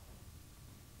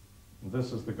 And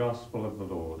this is the gospel of the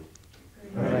Lord.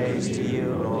 Praise to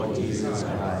you, Lord Jesus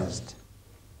Christ.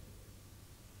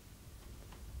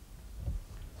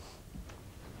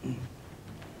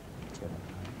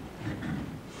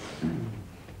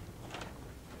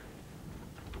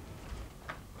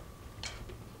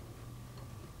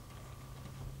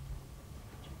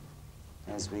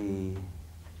 As we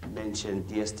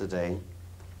mentioned yesterday,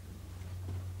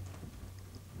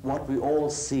 what we all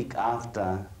seek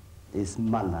after is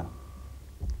mana,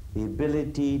 the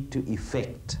ability to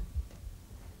effect.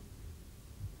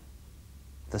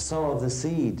 The sower of the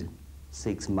seed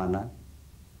seeks mana,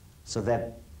 so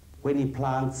that when he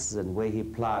plants and where he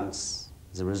plants,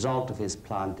 as a result of his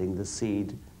planting, the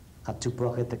seed, ka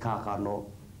tupuake te kākano,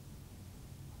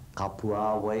 ka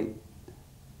puawai,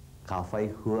 ka whai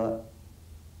hua,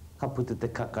 ka puta te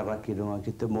kakara ki runga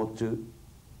ki te motu,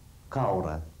 ka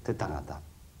ora te tangata.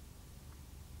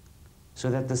 So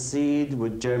that the seed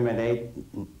would germinate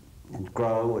and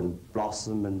grow and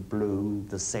blossom and bloom,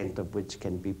 the scent of which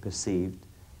can be perceived.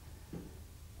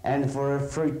 And for a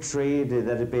fruit tree,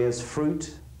 that it bears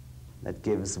fruit that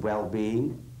gives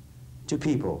well-being to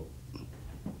people.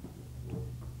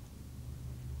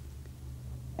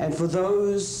 And for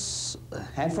those,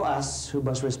 and for us who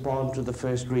must respond to the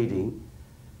first reading,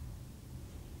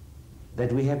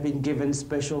 that we have been given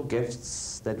special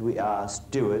gifts, that we are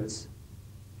stewards,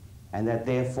 and that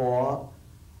therefore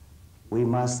we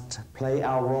must play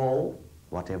our role,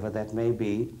 whatever that may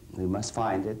be, we must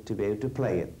find it to be able to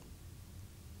play it.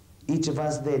 Each of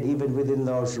us then, even within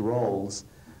those roles,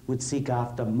 would seek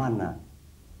after mana,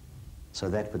 so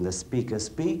that when the speaker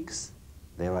speaks,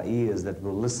 there are ears that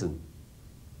will listen.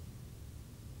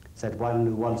 So that one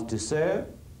who wants to serve,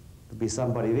 there'll be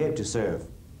somebody there to serve.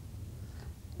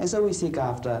 And so we seek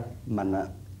after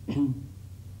mana. And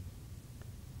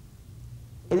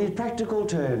in practical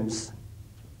terms,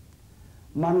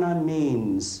 mana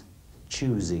means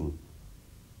choosing.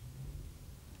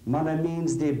 Mana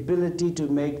means the ability to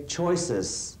make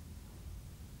choices.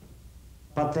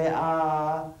 But there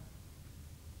are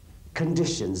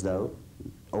conditions, though,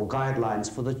 or guidelines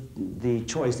for the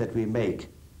choice that we make.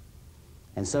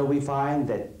 And so we find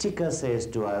that Tika says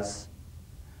to us,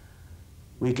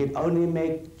 we can only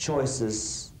make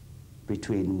choices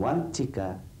between one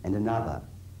Tika and another,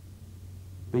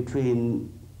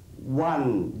 between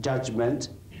one judgment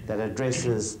that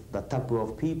addresses the tapu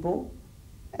of people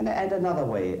and another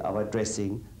way of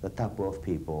addressing the tapu of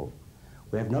people.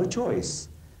 We have no choice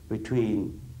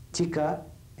between Tika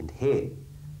and He.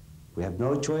 We have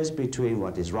no choice between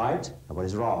what is right and what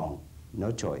is wrong.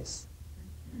 No choice.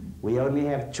 We only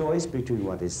have choice between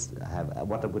what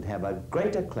would have a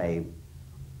greater claim,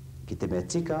 ki te mea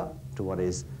tika, to what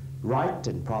is right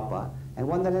and proper, and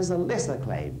one that has a lesser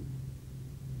claim.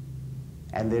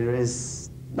 And there is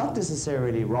not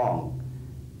necessarily wrong,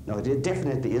 no, it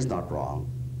definitely is not wrong,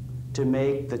 to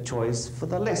make the choice for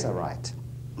the lesser right.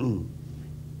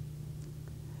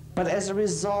 But as a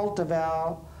result of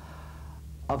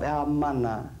our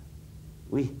mana,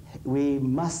 we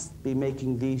must be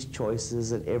making these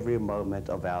choices at every moment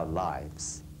of our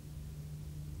lives.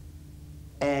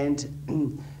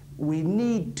 And we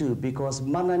need to, because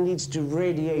mana needs to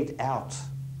radiate out.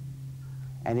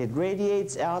 And it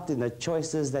radiates out in the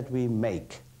choices that we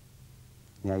make.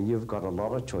 Now, you've got a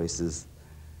lot of choices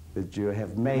that you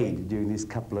have made during these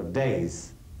couple of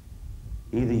days.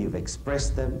 Either you've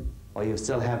expressed them or you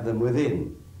still have them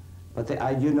within. But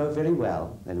you know very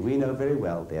well, and we know very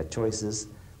well, there are choices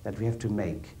that we have to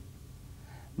make.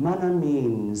 Mana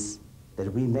means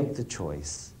that we make the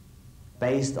choice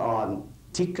based on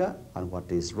tika, on what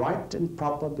is right and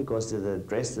proper, because it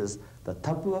addresses the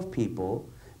tapu of people,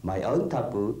 my own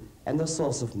tapu, and the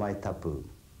source of my tapu.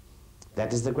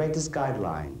 That is the greatest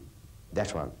guideline,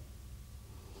 that one.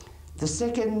 The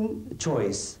second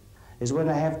choice is when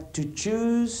I have to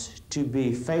choose to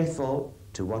be faithful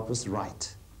to what was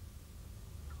right.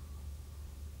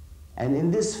 And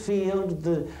in this field,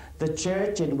 the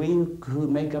church and we who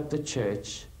make up the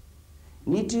church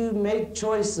need to make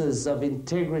choices of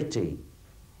integrity,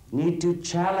 need to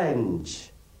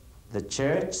challenge the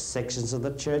church, sections of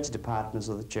the church, departments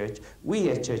of the church. We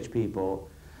as church people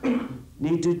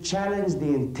need to challenge the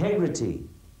integrity,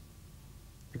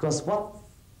 because what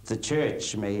the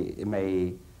church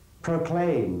may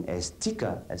proclaim as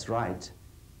tika, as right,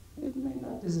 it may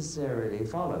not necessarily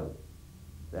follow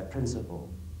that principle.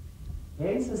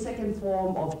 Hence, the second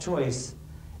form of choice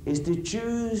is to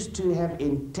choose to have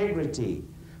integrity,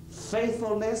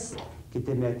 faithfulness,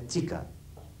 tika.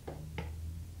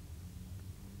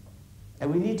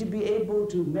 And we need to be able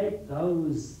to make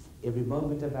those every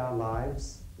moment of our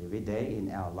lives, every day in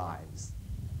our lives.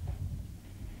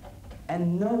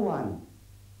 And no one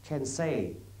can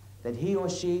say that he or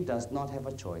she does not have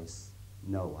a choice.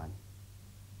 No one.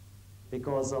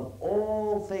 Because of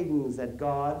all things that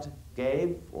God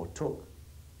gave or took,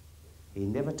 he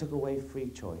never took away free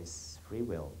choice, free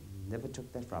will. He never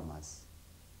took that from us.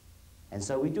 And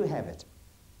so we do have it.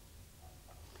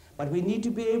 But we need to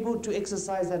be able to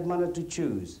exercise that mana to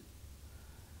choose,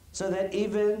 so that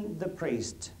even the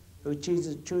priest who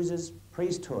chooses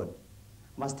priesthood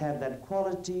must have that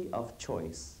quality of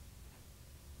choice.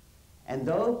 And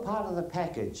though part of the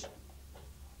package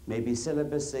may be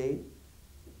celibacy,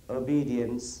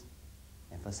 obedience,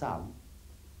 and for some,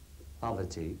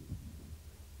 poverty,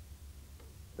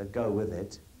 that go with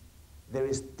it, there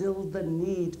is still the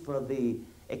need for the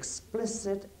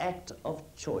explicit act of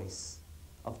choice,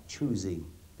 of choosing,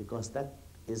 because that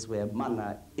is where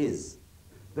mana is.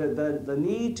 The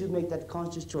need to make that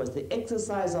conscious choice, the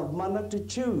exercise of mana to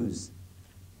choose,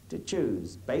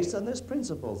 based on those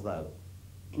principles though.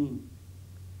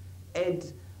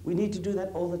 And we need to do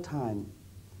that all the time.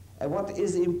 And what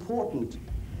is important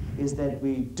is that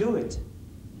we do it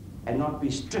and not be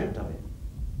stripped of it.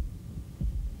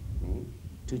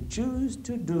 To choose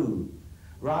to do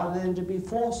rather than to be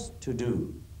forced to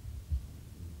do.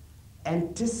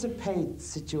 Anticipate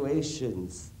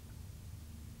situations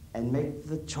and make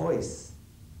the choice.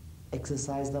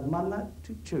 Exercise the mana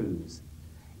to choose.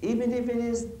 Even if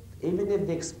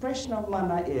the expression of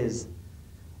mana is,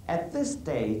 at this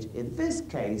stage, in this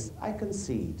case, I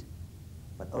concede,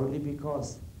 but only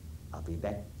because I'll be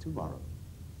back tomorrow.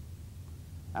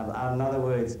 In other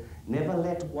words, never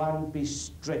let one be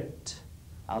stripped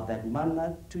of that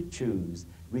mana to choose.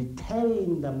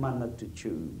 Retain the mana to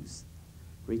choose.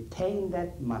 Retain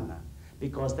that mana,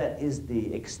 because that is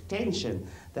the extension,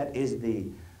 that is the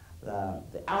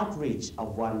outreach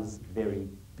of one's very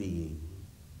being.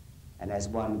 And as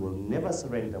one will never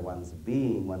surrender one's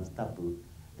being, one's tapu,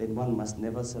 then one must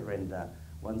never surrender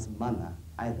one's mana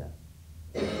either,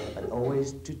 but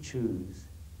always to choose,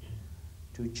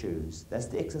 to choose. That's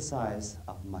the exercise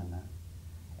of mana.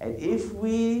 And if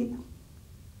we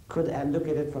could look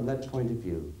at it from that point of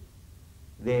view,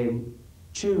 then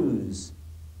choose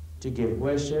to give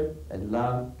worship and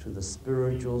love to the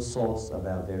spiritual source of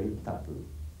our very tapu.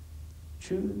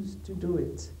 Choose to do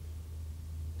it.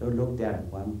 Don't look down,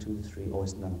 1, 2, 3, or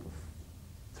it's number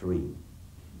 3.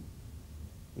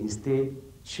 Instead,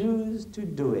 choose to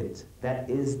do it. That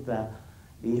is the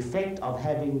effect of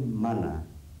having mana,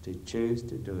 to choose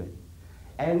to do it.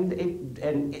 And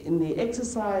in the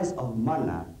exercise of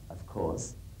mana, of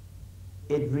course,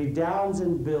 it redounds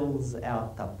and builds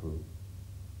our tapu.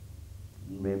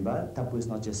 Remember, tapu is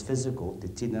not just physical, the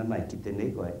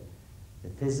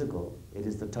physical, it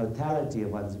is the totality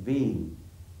of one's being,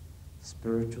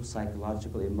 spiritual,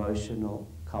 psychological, emotional,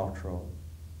 cultural.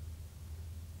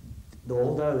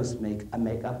 All those make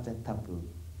up that tapu.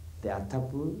 Their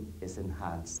tapu is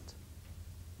enhanced.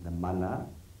 The mana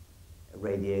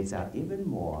radiates out even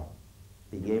more,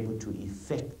 being able to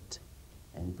effect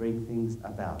and bring things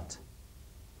about.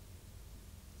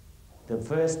 The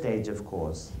first stage, of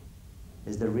course,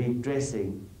 is the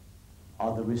redressing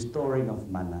or the restoring of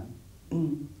mana,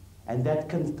 and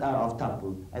that of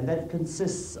tapu, and that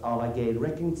consists of, again,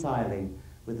 reconciling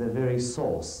with the very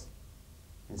source.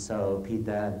 And so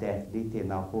Peter, Daphne,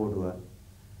 Tenapodua,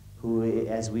 who,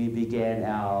 as we began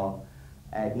our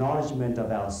acknowledgement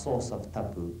of our source of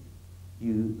tapu,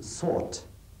 you sought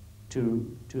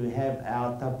to have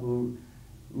our tapu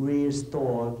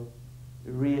restored,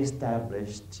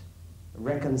 re-established,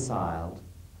 reconciled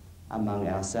among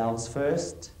ourselves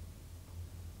first,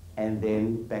 and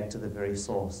then back to the very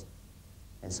source.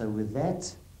 And so with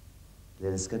that,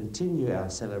 let us continue our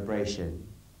celebration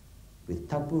with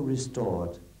tapu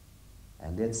restored,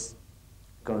 and let's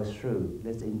go through,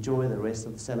 let's enjoy the rest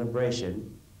of the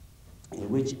celebration in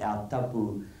which our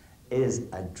tapu is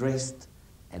addressed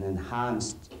and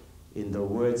enhanced in the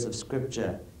words of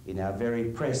Scripture, in our very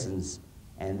presence,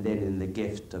 and then in the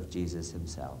gift of Jesus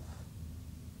himself.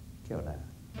 Kia ora.